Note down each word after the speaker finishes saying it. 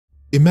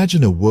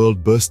Imagine a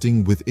world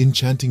bursting with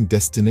enchanting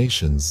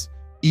destinations,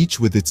 each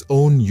with its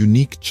own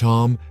unique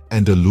charm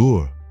and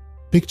allure.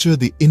 Picture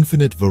the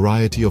infinite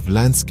variety of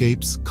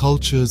landscapes,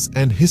 cultures,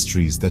 and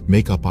histories that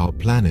make up our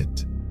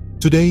planet.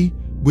 Today,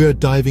 we are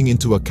diving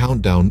into a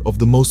countdown of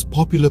the most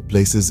popular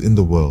places in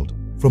the world.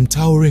 From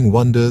towering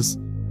wonders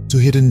to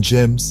hidden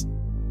gems,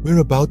 we're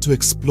about to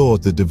explore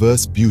the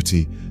diverse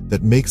beauty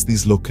that makes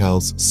these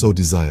locales so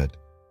desired.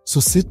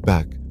 So sit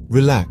back,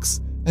 relax,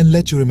 and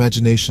let your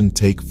imagination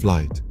take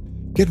flight.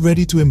 Get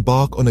ready to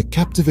embark on a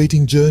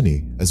captivating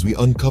journey as we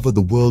uncover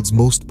the world's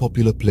most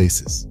popular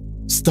places.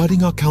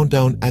 Starting our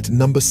countdown at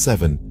number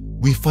 7,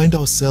 we find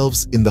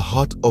ourselves in the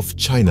heart of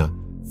China,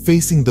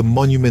 facing the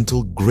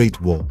monumental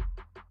Great Wall.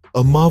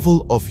 A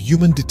marvel of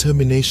human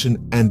determination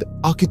and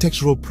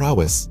architectural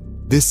prowess,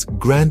 this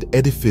grand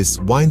edifice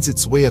winds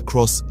its way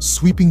across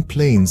sweeping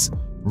plains,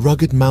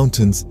 rugged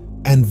mountains,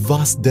 and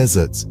vast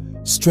deserts,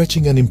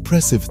 stretching an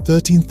impressive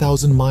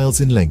 13,000 miles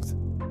in length.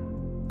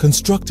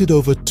 Constructed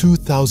over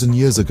 2,000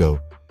 years ago,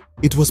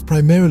 it was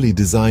primarily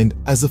designed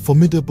as a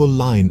formidable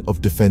line of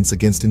defense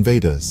against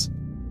invaders.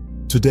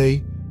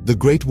 Today, the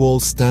Great Wall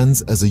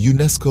stands as a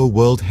UNESCO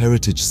World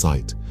Heritage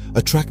Site,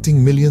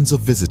 attracting millions of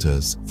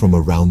visitors from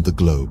around the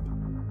globe.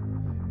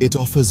 It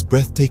offers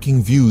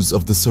breathtaking views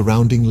of the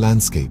surrounding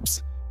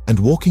landscapes, and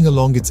walking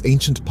along its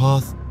ancient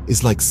path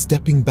is like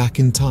stepping back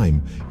in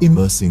time,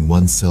 immersing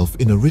oneself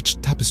in a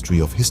rich tapestry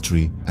of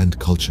history and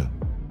culture.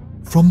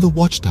 From the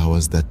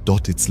watchtowers that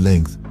dot its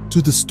length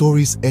to the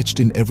stories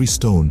etched in every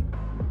stone,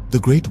 the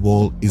Great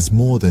Wall is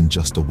more than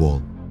just a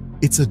wall.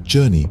 It's a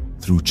journey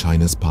through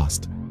China's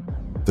past.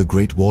 The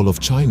Great Wall of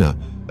China,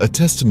 a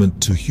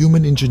testament to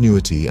human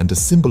ingenuity and a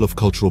symbol of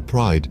cultural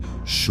pride,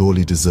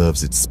 surely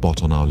deserves its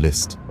spot on our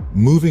list.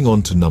 Moving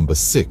on to number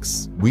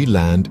 6, we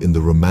land in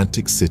the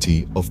romantic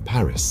city of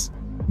Paris.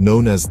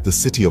 Known as the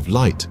City of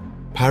Light,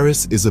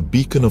 Paris is a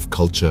beacon of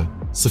culture,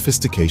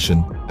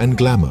 sophistication, and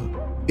glamour.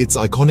 Its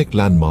iconic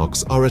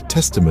landmarks are a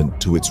testament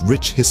to its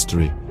rich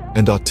history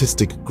and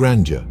artistic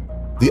grandeur.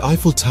 The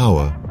Eiffel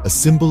Tower, a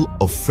symbol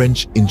of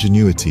French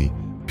ingenuity,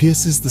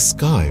 pierces the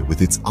sky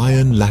with its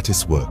iron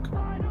lattice work.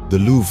 The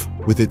Louvre,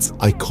 with its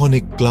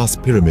iconic glass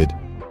pyramid,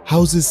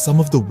 houses some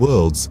of the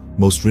world's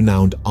most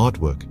renowned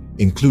artwork,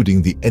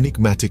 including the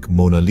enigmatic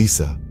Mona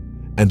Lisa.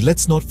 And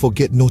let's not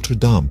forget Notre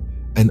Dame,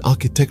 an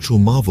architectural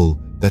marvel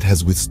that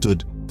has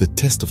withstood the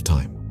test of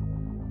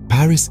time.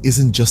 Paris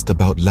isn't just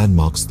about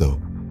landmarks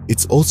though.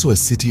 It's also a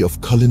city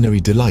of culinary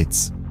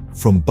delights.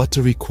 From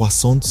buttery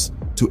croissants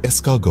to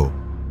escargot,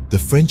 the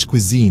French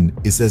cuisine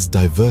is as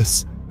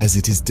diverse as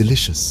it is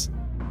delicious.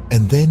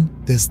 And then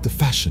there's the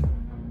fashion.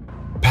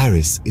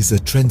 Paris is a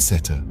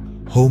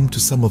trendsetter, home to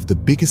some of the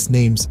biggest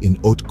names in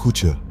haute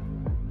couture.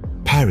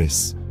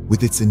 Paris,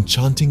 with its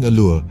enchanting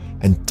allure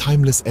and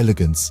timeless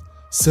elegance,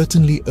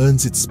 certainly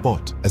earns its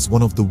spot as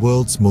one of the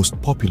world's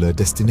most popular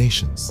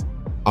destinations.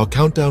 Our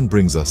countdown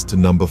brings us to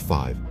number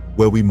 5,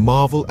 where we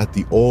marvel at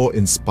the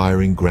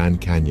awe-inspiring Grand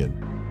Canyon.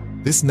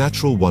 This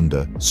natural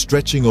wonder,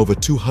 stretching over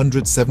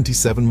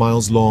 277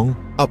 miles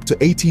long, up to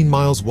 18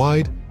 miles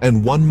wide,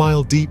 and 1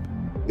 mile deep,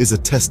 is a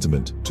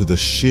testament to the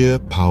sheer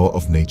power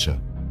of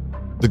nature.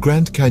 The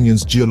Grand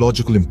Canyon's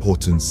geological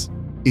importance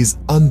is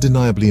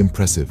undeniably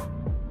impressive.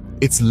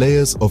 Its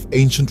layers of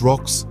ancient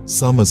rocks,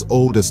 some as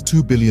old as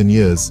 2 billion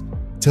years,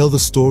 tell the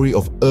story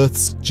of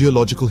Earth's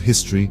geological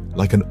history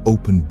like an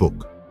open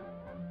book.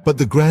 But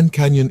the Grand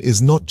Canyon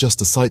is not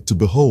just a sight to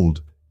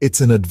behold,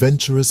 it's an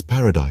adventurous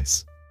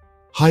paradise.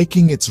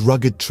 Hiking its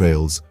rugged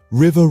trails,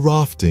 river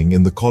rafting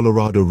in the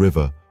Colorado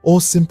River,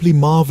 or simply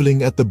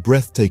marveling at the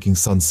breathtaking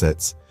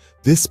sunsets,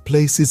 this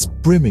place is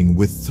brimming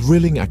with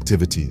thrilling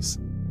activities.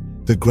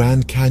 The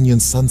Grand Canyon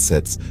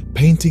sunsets,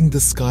 painting the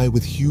sky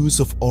with hues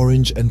of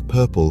orange and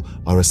purple,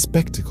 are a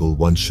spectacle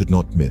one should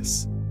not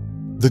miss.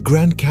 The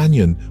Grand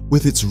Canyon,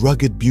 with its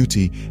rugged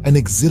beauty and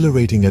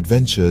exhilarating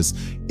adventures,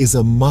 is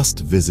a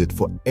must-visit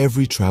for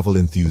every travel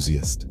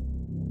enthusiast.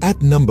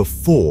 At number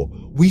 4,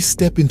 we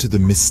step into the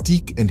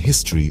mystique and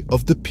history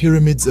of the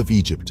Pyramids of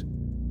Egypt.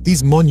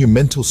 These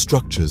monumental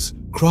structures,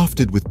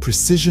 crafted with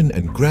precision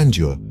and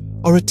grandeur,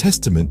 are a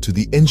testament to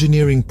the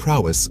engineering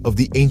prowess of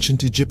the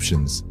ancient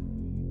Egyptians.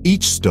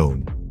 Each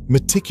stone,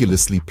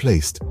 meticulously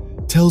placed,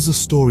 tells a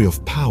story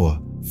of power,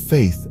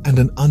 faith, and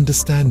an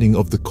understanding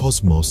of the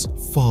cosmos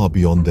far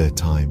beyond their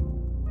time.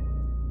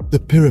 The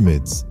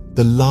pyramids,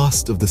 the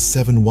last of the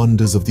 7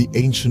 wonders of the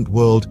ancient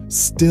world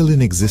still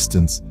in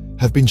existence,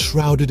 have been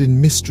shrouded in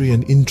mystery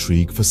and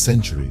intrigue for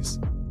centuries.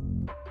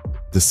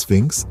 The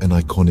Sphinx, an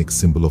iconic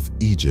symbol of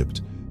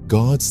Egypt,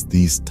 guards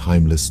these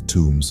timeless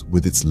tombs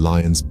with its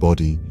lion's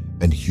body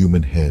and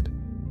human head,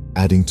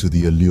 adding to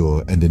the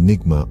allure and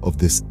enigma of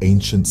this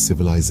ancient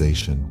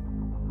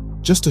civilization.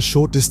 Just a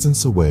short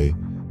distance away,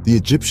 the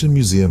Egyptian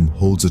Museum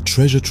holds a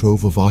treasure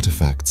trove of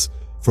artifacts,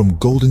 from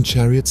golden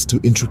chariots to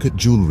intricate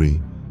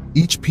jewelry,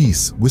 each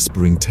piece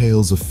whispering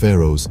tales of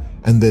pharaohs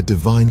and their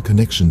divine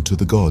connection to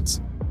the gods.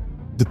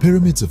 The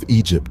Pyramids of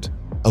Egypt,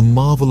 a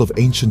marvel of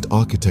ancient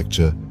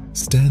architecture,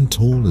 stand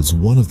tall as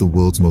one of the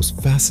world's most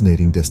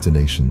fascinating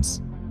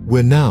destinations.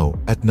 We're now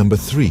at number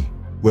 3,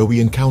 where we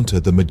encounter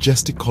the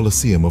majestic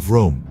Colosseum of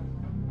Rome.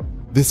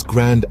 This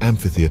grand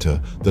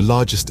amphitheater, the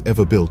largest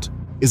ever built,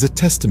 is a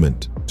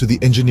testament to the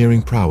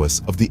engineering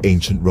prowess of the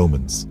ancient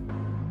Romans.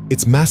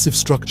 Its massive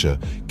structure,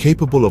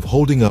 capable of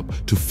holding up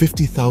to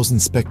 50,000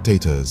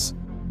 spectators,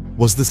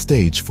 was the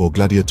stage for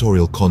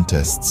gladiatorial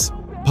contests,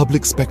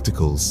 public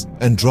spectacles,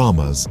 and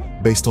dramas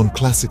based on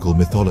classical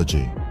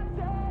mythology.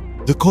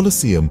 The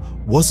Colosseum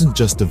wasn't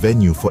just a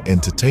venue for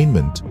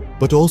entertainment,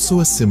 but also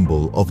a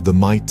symbol of the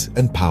might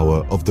and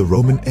power of the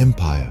Roman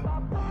Empire.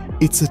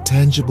 It's a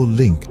tangible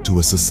link to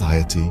a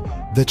society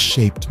that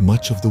shaped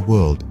much of the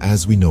world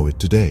as we know it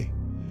today.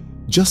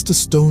 Just a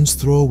stone's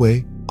throw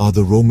away are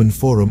the Roman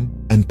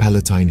Forum and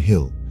Palatine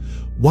Hill.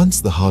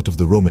 Once the heart of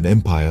the Roman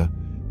Empire,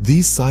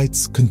 these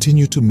sites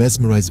continue to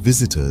mesmerize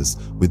visitors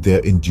with their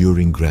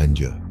enduring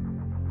grandeur.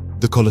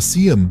 The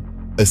Colosseum,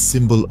 a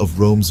symbol of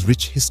Rome's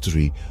rich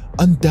history,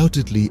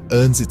 undoubtedly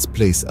earns its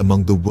place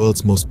among the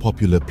world's most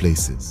popular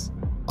places.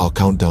 Our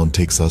countdown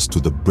takes us to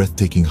the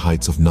breathtaking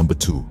heights of number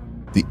 2,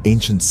 the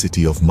ancient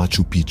city of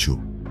Machu Picchu.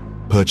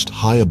 Perched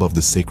high above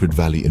the Sacred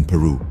Valley in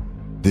Peru,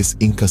 this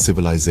Inca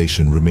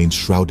civilization remains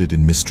shrouded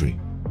in mystery.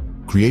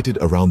 Created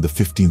around the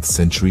 15th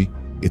century,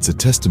 it's a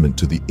testament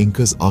to the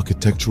Incas'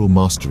 architectural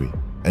mastery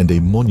and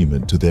a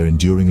monument to their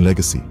enduring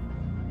legacy.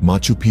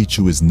 Machu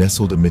Picchu is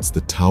nestled amidst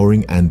the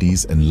towering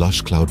Andes and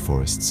lush cloud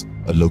forests,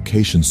 a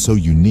location so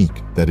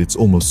unique that it's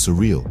almost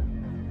surreal.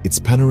 Its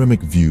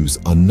panoramic views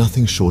are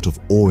nothing short of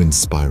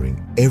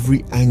awe-inspiring,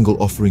 every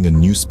angle offering a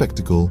new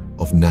spectacle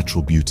of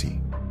natural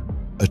beauty.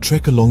 A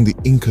trek along the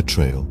Inca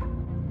Trail,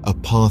 a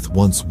path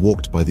once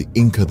walked by the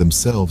Inca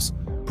themselves,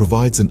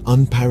 provides an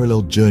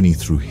unparalleled journey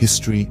through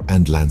history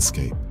and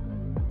landscape.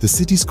 The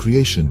city's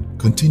creation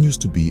continues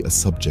to be a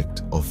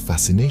subject of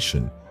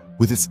fascination,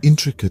 with its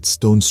intricate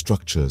stone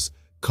structures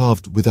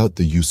carved without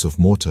the use of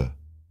mortar.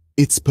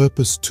 Its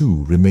purpose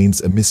too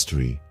remains a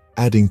mystery,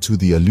 adding to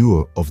the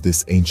allure of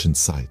this ancient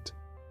site.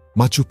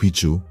 Machu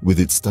Picchu, with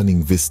its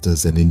stunning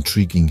vistas and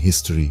intriguing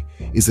history,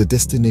 is a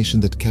destination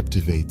that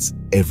captivates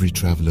every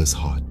traveler's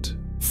heart.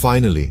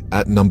 Finally,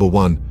 at number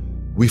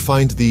 1, we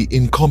find the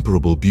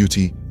incomparable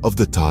beauty of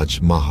the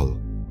Taj Mahal.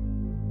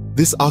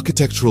 This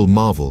architectural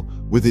marvel,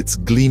 with its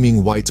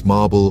gleaming white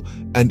marble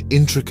and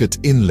intricate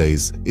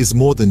inlays, is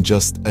more than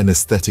just an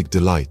aesthetic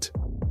delight.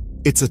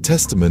 It's a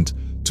testament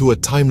to a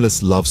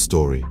timeless love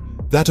story,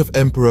 that of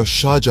Emperor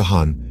Shah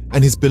Jahan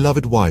and his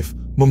beloved wife,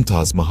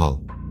 Mumtaz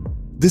Mahal.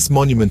 This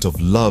monument of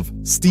love,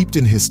 steeped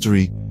in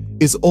history,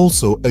 is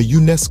also a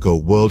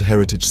UNESCO World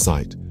Heritage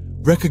Site,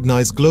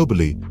 recognized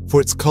globally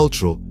for its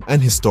cultural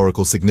and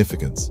historical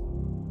significance.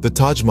 The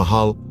Taj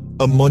Mahal,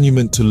 a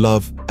monument to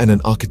love and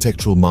an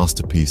architectural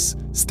masterpiece,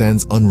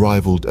 stands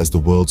unrivaled as the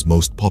world's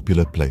most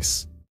popular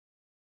place.